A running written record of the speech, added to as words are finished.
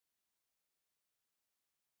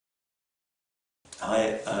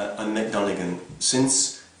Hi, I'm Mick Donegan.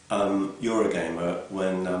 Since Eurogamer,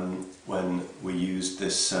 when we used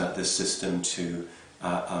this system to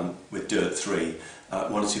with Dirt 3,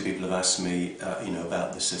 one or two people have asked me,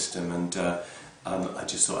 about the system, and I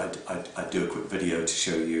just thought I'd do a quick video to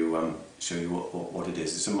show you what it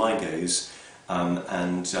is. It's a MyGaze,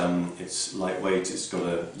 and it's lightweight. It's got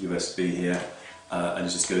a USB here, and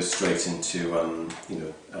it just goes straight into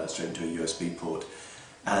straight into a USB port.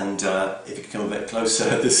 And if you come a bit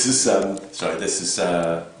closer, this is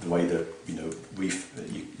the way that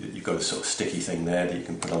you've got a sort of sticky thing there that you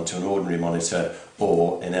can put onto an ordinary monitor,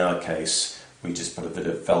 or in our case we just put a bit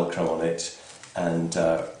of Velcro on it, and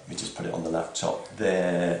we just put it on the laptop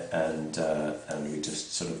there, and we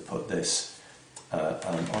just sort of put this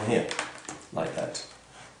on here like that,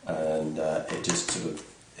 and it just sort of,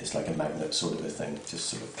 it's like a magnet sort of a thing,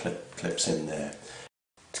 just sort of clips in there.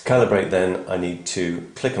 To calibrate then, I need to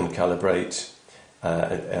click on calibrate,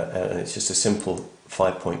 and it's just a simple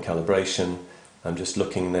 5-point calibration. I'm just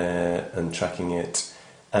looking there and tracking it,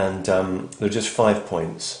 and there are just 5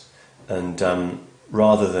 points, and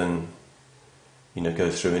rather than go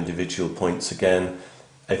through individual points again,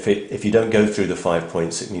 if you don't go through the 5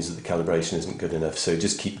 points, it means that the calibration isn't good enough, so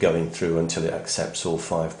just keep going through until it accepts all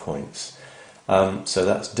 5 points. So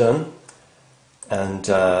that's done, and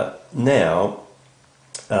now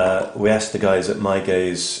we asked the guys at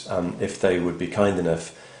MyGaze if they would be kind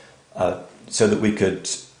enough so that we could,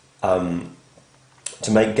 to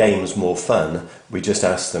make games more fun, we just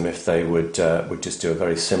asked them if they would just do a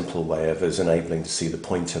very simple way of us enabling to see the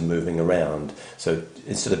pointer moving around. So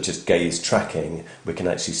instead of just gaze tracking, we can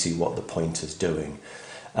actually see what the pointer's doing.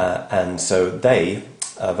 And so they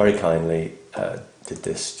very kindly did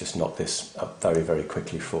this, just knocked this up very, very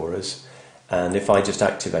quickly for us. And if I just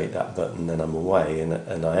activate that button, then I'm away,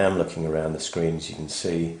 and I am looking around the screen, as you can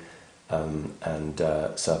see, so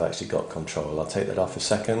I've actually got control. I'll take that off a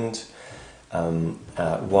second,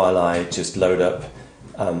 while I just load up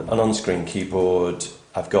an on-screen keyboard.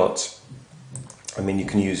 I've got, you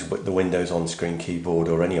can use the Windows on-screen keyboard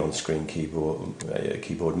or any on-screen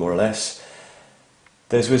keyboard more or less.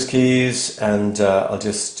 There's WizKeys, and I'll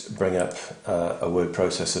just bring up a word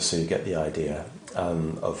processor so you get the idea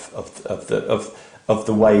of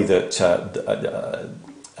the way that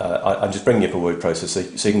I'm just bringing up a word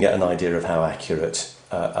processor so you can get an idea of how accurate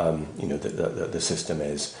the system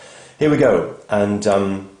is. Here we go, and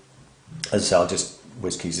as I say,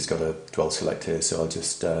 WizKeys has got a dual select here, so I'll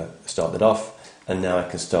just start that off, and now I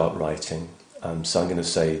can start writing. So I'm going to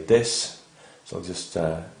say this, so I'll just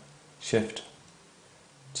Shift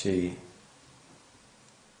T,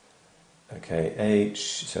 okay,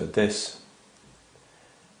 H, so this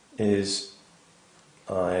is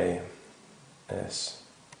I-S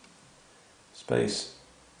space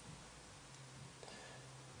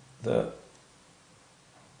the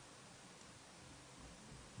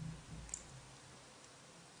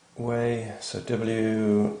way, so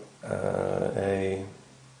W A,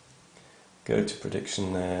 go to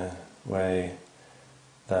prediction there, way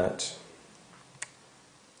that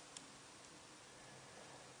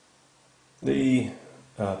the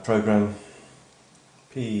program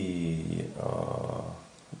PR,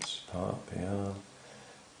 oops, part PR,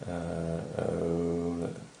 O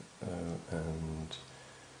and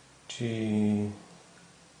G,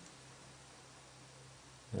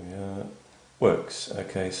 there we are, works.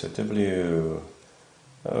 Okay, so W,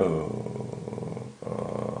 O,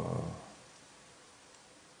 R,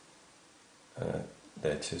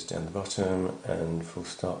 there it is down the bottom, and full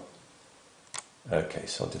stop. Okay,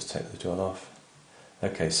 so I'll just take the dual off.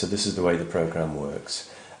 Okay, so this is the way the program works.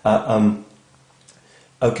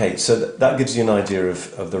 Okay, so that gives you an idea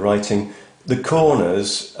of the writing. The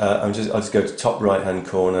corners, I'll just go to top right hand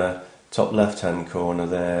corner, top left hand corner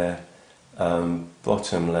there,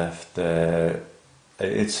 bottom left there.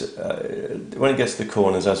 It's when it gets to the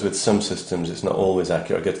corners, as with some systems, it's not always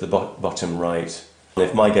accurate. I go to the bottom right.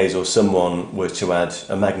 If MyGaze or someone were to add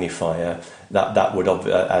a magnifier, that would,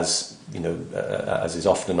 as is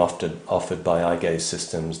often offered by iGaze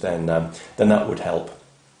systems, then that would help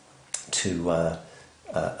to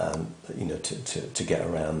to get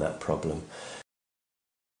around that problem.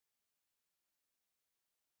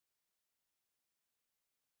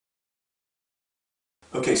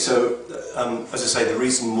 Okay, so as I say, the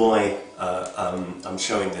reason why I'm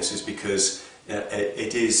showing this is because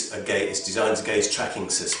it's designed as a gaze tracking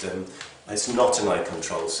system. It's not an eye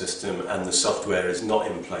control system, and the software is not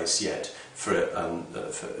in place yet for it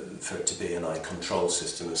to be an eye control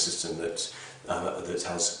system, a system that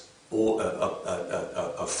has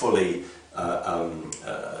a fully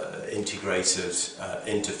integrated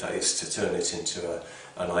interface to turn it into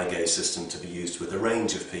an MyGaze system to be used with a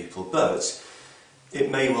range of people, but it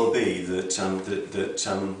may well be that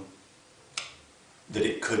that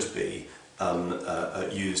it could be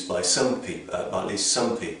used by some people, by at least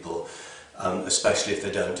some people, especially if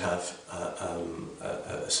they don't have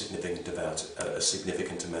a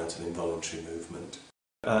significant amount of involuntary movement.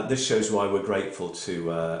 This shows why we're grateful to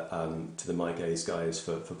the MyGaze guys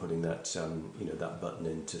for putting that that button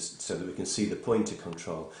in so that we can see the pointer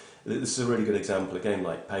control. This is a really good example. A game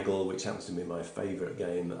like Peggle, which happens to be my favourite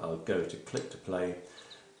game. I'll go to click to play,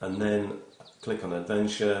 and then click on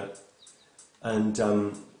Adventure, and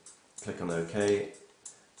click on OK.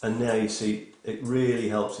 And now you see it really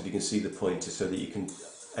helps if you can see the pointer so that you can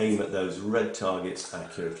aim at those red targets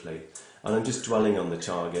accurately. And I'm just dwelling on the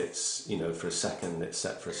targets, for a second. It's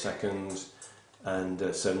set for a second,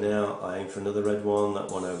 and so now I aim for another red one.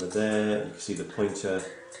 That one over there. You can see the pointer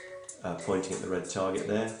pointing at the red target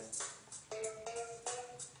there.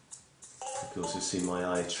 You can also see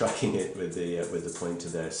my eye tracking it with the pointer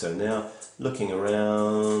there. So now looking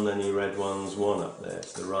around, any red ones, one up there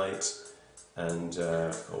to the right, and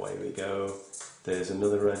away we go. There's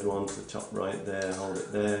another red one to the top right there. Hold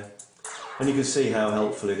it there. And you can see how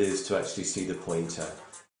helpful it is to actually see the pointer.